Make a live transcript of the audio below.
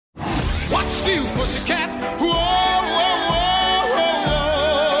What's new, pussycat? Whoa, whoa, whoa,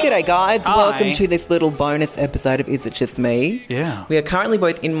 whoa, whoa. G'day guys, Hi. welcome to this little bonus episode of Is It Just Me? Yeah. We are currently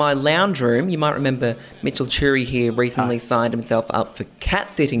both in my lounge room. You might remember Mitchell Churi here recently signed himself up for cat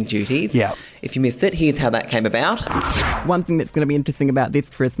sitting duties. Yeah. If you missed it, here's how that came about. One thing that's going to be interesting about this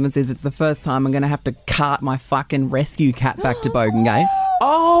Christmas is it's the first time I'm going to have to cart my fucking rescue cat back to Bogengate.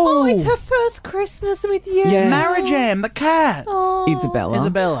 Oh, it's her first Christmas with you. Yes. Marajam, the cat.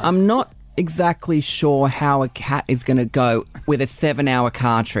 Isabella. I'm not exactly sure how a cat is going to go with a 7-hour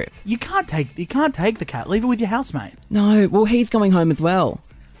car trip. You can't take the cat. Leave it with your housemate. No, well, he's going home as well.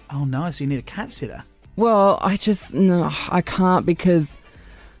 Oh no, so you need a cat sitter. Well, I can't because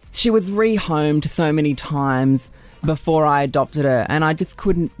she was rehomed so many times before I adopted her, and I just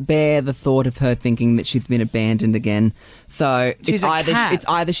couldn't bear the thought of her thinking that she's been abandoned again. So She's a cat. it's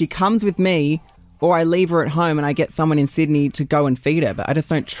either she comes with me or I leave her at home and I get someone in Sydney to go and feed her. But I just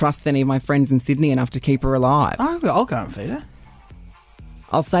don't trust any of my friends in Sydney enough to keep her alive. I'll go and feed her.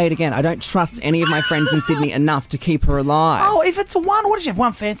 I'll say it again. I don't trust any of my friends in Sydney enough to keep her alive. Oh, if it's a one, what does she have?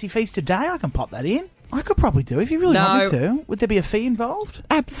 One fancy feast a day? I can pop that in. I could probably do if you really want me to. Would there be a fee involved?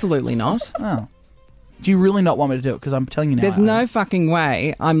 Absolutely not. Oh. Do you really not want me to do it? Because I'm telling you now. There's no fucking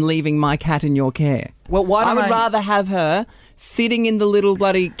way I'm leaving my cat in your care. Well, why don't I would rather have her sitting in the little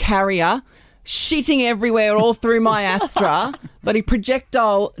bloody carrier, shitting everywhere all through my Astra, bloody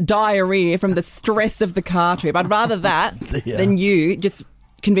projectile diarrhea from the stress of the car trip. I'd rather that than you just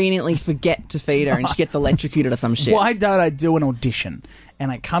conveniently forget to feed her and she gets electrocuted or some shit. Why don't I do an audition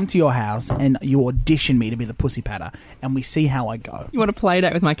and I come to your house and you audition me to be the pussy patter and we see how I go? You want to play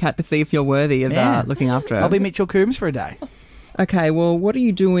date with my cat to see if you're worthy of looking after her? I'll be Mitchell Coombs for a day. Okay, well, what are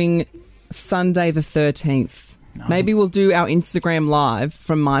you doing Sunday the 13th? No. Maybe we'll do our Instagram live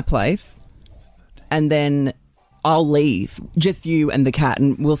from my place and then I'll leave, just you and the cat,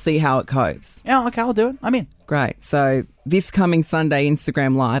 and we'll see how it copes. Yeah, okay, I'll do it. I'm in. Great. So this coming Sunday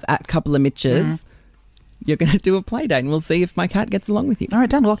Instagram live at Couple of Mitches, you're going to do a play date and we'll see if my cat gets along with you. All right,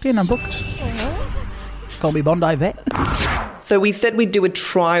 done. Locked in. I'm booked. Call me Bondi Vet. So we said we'd do a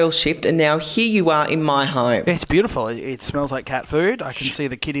trial shift, and now here you are in my home. It's beautiful. It smells like cat food. I can see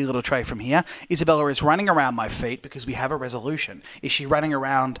the kitty little tray from here. Isabella is running around my feet because we have a resolution. Is she running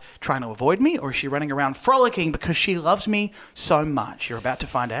around trying to avoid me, or is she running around frolicking because she loves me so much? You're about to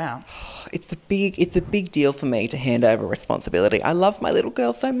find out. It's a big deal for me to hand over responsibility. I love my little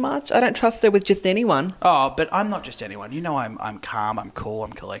girl so much. I don't trust her with just anyone. Oh, but I'm not just anyone. You know I'm calm, I'm cool,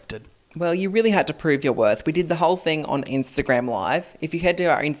 I'm collected. Well, you really had to prove your worth. We did the whole thing on Instagram Live. If you head to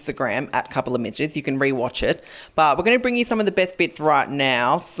our Instagram, at Couple of Mitches, you can rewatch it. But we're going to bring you some of the best bits right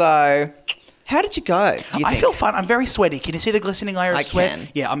now. So, how did you go, do you I think? feel fun. I'm very sweaty. Can you see the glistening layer of I sweat? can.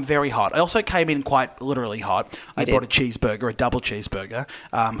 Yeah, I'm very hot. I also came in quite literally hot. I did. brought a cheeseburger, a double cheeseburger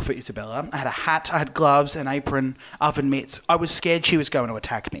for Isabella. I had a hat, I had gloves, an apron, oven mitts. I was scared she was going to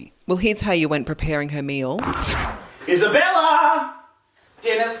attack me. Well, here's how you went preparing her meal. Isabella!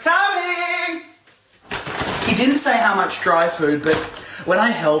 Dinner's coming! He didn't say how much dry food, but when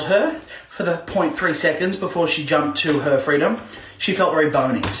I held her for the 0.3 seconds before she jumped to her freedom, she felt very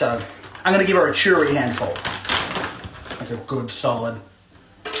bony. So I'm going to give her a Churi handful. Like a good, solid...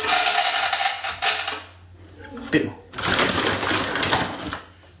 bit more.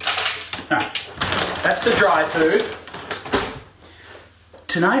 Alright, that's the dry food.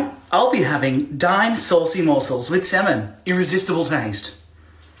 Tonight, I'll be having dime saucy morsels with salmon. Irresistible taste.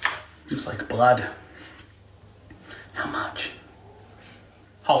 Looks like blood. How much?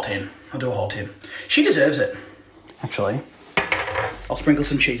 Whole tin. I'll do a whole tin. She deserves it. Actually, I'll sprinkle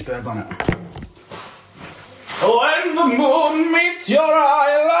some cheeseburger on it. When the moon meets your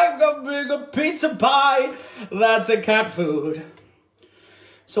eye like a bigger pizza pie, that's a cat food.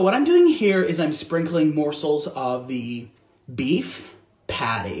 So what I'm doing here is I'm sprinkling morsels of the beef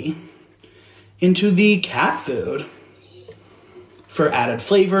patty into the cat food for added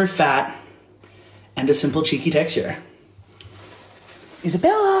flavor, fat, and a simple cheeky texture.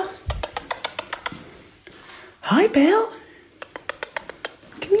 Isabella! Hi, Belle.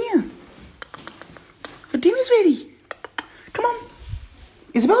 Come here. Your dinner's ready. Come on.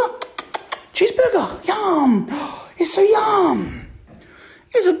 Isabella, cheeseburger. Yum. It's so yum.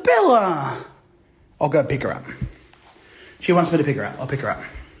 Isabella. I'll go pick her up. She wants me to pick her up. I'll pick her up.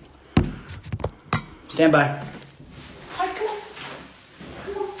 Stand by. Hi, come on.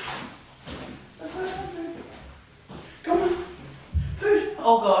 Come on. Let's go have some food. Come on. Food.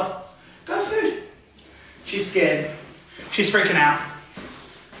 Oh, God. Go food. She's scared. She's freaking out.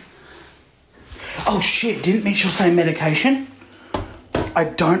 Oh, shit. Didn't Mitchell say medication? I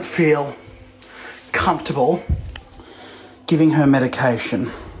don't feel comfortable giving her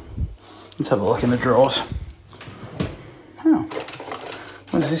medication Let's have a look in the drawers. Oh,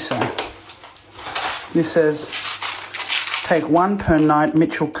 what does this say? This says, take 1 per night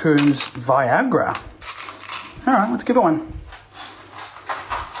Mitchell Coombs Viagra. All right, let's give it one.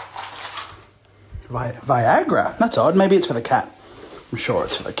 Viagra? That's odd. Maybe it's for the cat. I'm sure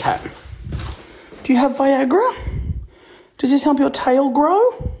it's for the cat. Do you have Viagra? Does this help your tail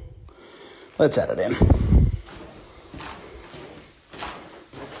grow? Let's add it in.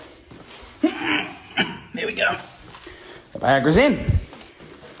 There we go. The Viagra's in.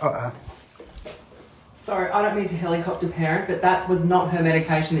 Uh-oh. Sorry, I don't mean to helicopter parent, but that was not her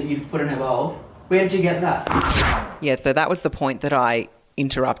medication that you just put in her bowl. Where did you get that? Yeah, so that was the point that I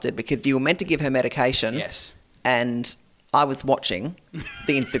interrupted because you were meant to give her medication. Yes. And I was watching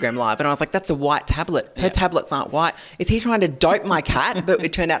the Instagram live and I was like, that's a white tablet. Her tablets aren't white. Is he trying to dope my cat? But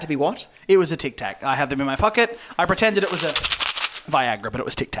it turned out to be what? It was a Tic Tac. I had them in my pocket. I pretended it was a Viagra, but it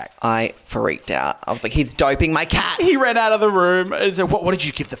was Tic Tac. I freaked out. I was like, he's doping my cat. He ran out of the room and said, what did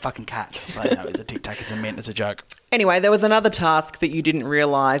you give the fucking cat? It's like, no, it's a Tic Tac. It's a mint. It's a joke. Anyway, there was another task that you didn't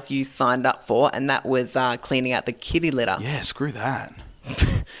realise you signed up for, and that was cleaning out the kitty litter. Yeah, screw that.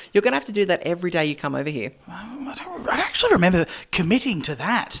 You're going to have to do that every day you come over here. I don't actually remember committing to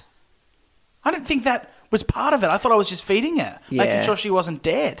that. I didn't think that was part of it. I thought I was just feeding her, making sure she wasn't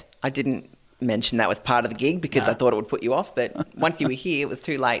dead. I didn't mention that was part of the gig because I thought it would put you off, but once you were here, it was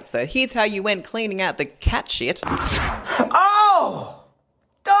too late. So here's how you went cleaning out the cat shit. Oh!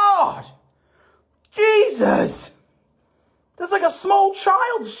 God! Jesus! That's like a small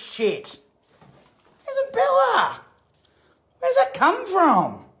child's shit. Isabella! Where does that come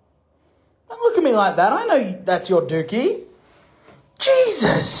from? Don't look at me like that. I know that's your dookie.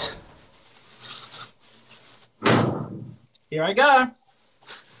 Jesus! Here I go.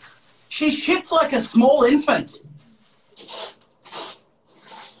 She shits like a small infant.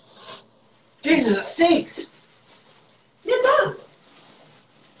 Jesus, it stinks. It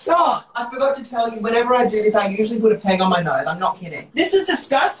does. God, I forgot to tell you, whenever I do this, I usually put a peg on my nose. I'm not kidding. this is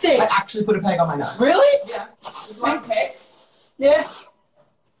disgusting. I actually put a peg on my nose. Really? Yeah. Just one peg. Yeah.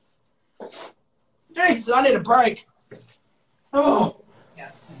 Jeez, I need a break. Oh.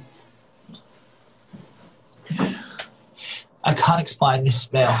 Yeah. I can't explain this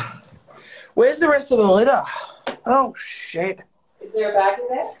smell. Where's the rest of the litter? Oh, shit. Is there a bag in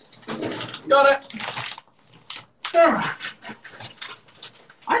there? Got it. All right.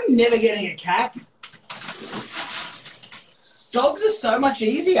 I'm never getting a cat. Dogs are so much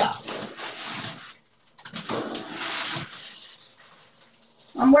easier.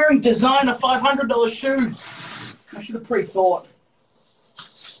 I'm wearing designer $500 shoes. I should have pre-thought.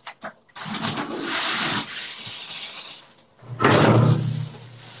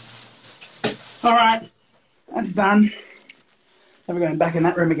 All right, that's done. Never going back in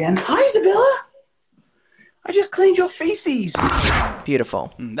that room again. Hi, Isabella. I just cleaned your feces.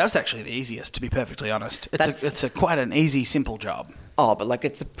 Beautiful. That was actually the easiest, to be perfectly honest. That's- It's quite an easy, simple job. Oh, but like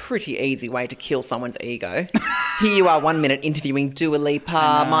it's a pretty easy way to kill someone's ego. Here you are 1 minute interviewing Dua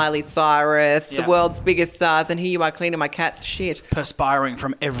Lipa, Miley Cyrus, the Yeah. world's biggest stars, and here you are cleaning my cat's shit. Perspiring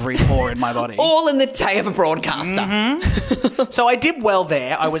from every pore in my body. All in the day of a broadcaster. So I did well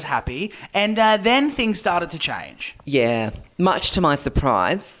there. I was happy. And then things started to change. Yeah. Much to my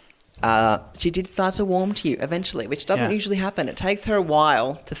surprise, she did start to warm to you eventually, which doesn't Yeah. usually happen. It takes her a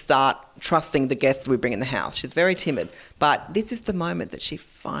while to start trusting the guests we bring in the house. She's very timid. But this is the moment that she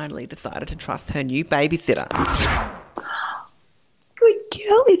finally decided to trust her new babysitter. Good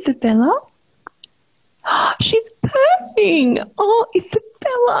girl, Isabella. She's purring. Oh,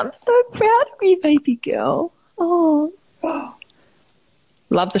 Isabella, I'm so proud of you, baby girl. Oh.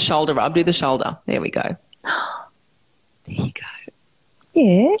 Loves a shoulder rub. Do the shoulder. There we go. There you go.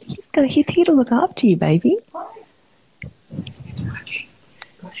 Yeah, he's here to look after you, baby. God,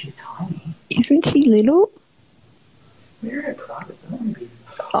 she's tiny. Isn't she little? Very private.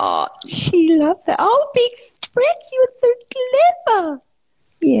 Oh, she loves that. Oh, big stretch, you're so clever.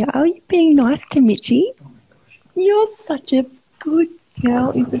 Yeah, are you being nice to Mitchie? You're such a good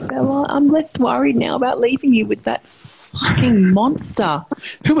girl, Isabella. I'm less worried now about leaving you with that fucking monster.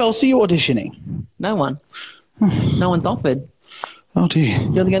 Who else are you auditioning? No one. No one's offered. Oh, dear.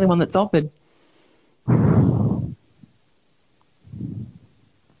 You're the only one that's offered.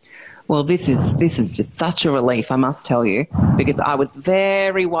 Well, this is just such a relief, I must tell you, because I was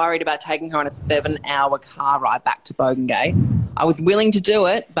very worried about taking her on a 7-hour car ride back to Bogengay. I was willing to do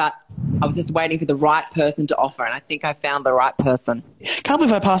it, but I was just waiting for the right person to offer, and I think I found the right person. Can't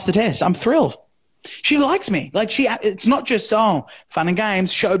believe I passed the test. I'm thrilled. She likes me. Like, it's not just, fun and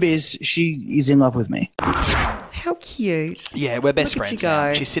games, showbiz. She is in love with me. How cute. Yeah, we're best Look at you friends now.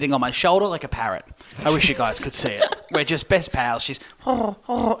 go. She's sitting on my shoulder like a parrot. I wish you guys could see it. We're just best pals. She's,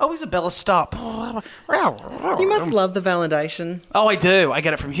 Isabella, stop. You must love the validation. Oh, I do. I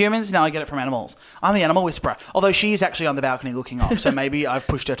get it from humans. Now I get it from animals. I'm the animal whisperer. Although she is actually on the balcony looking off, so maybe I've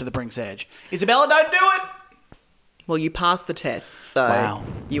pushed her to the brink's edge. Isabella, don't do it! Well, you passed the test, so Wow.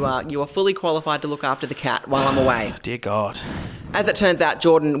 you are fully qualified to look after the cat while I'm away. Dear God. As it turns out,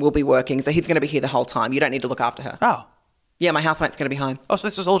 Jordan will be working, so he's going to be here the whole time. You don't need to look after her. Oh. Yeah, my housemate's going to be home. Oh, so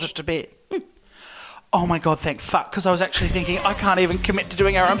this is all just a bit. Oh my God, thank fuck, because I was actually thinking I can't even commit to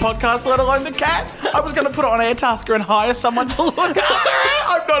doing our own podcast, let alone the cat. I was going to put it on Airtasker and hire someone to look after it.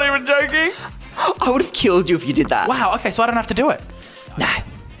 I'm not even joking. I would have killed you if you did that. Wow, okay, so I don't have to do it. No.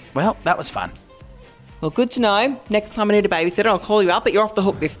 Well, that was fun. Well, good to know. Next time I need a babysitter, I'll call you up, but you're off the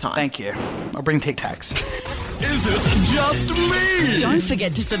hook this time. Thank you. I'll bring Tic Tacs. Is it just me? Don't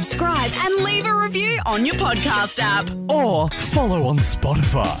forget to subscribe and leave a review on your podcast app. Or follow on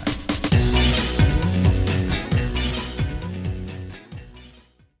Spotify.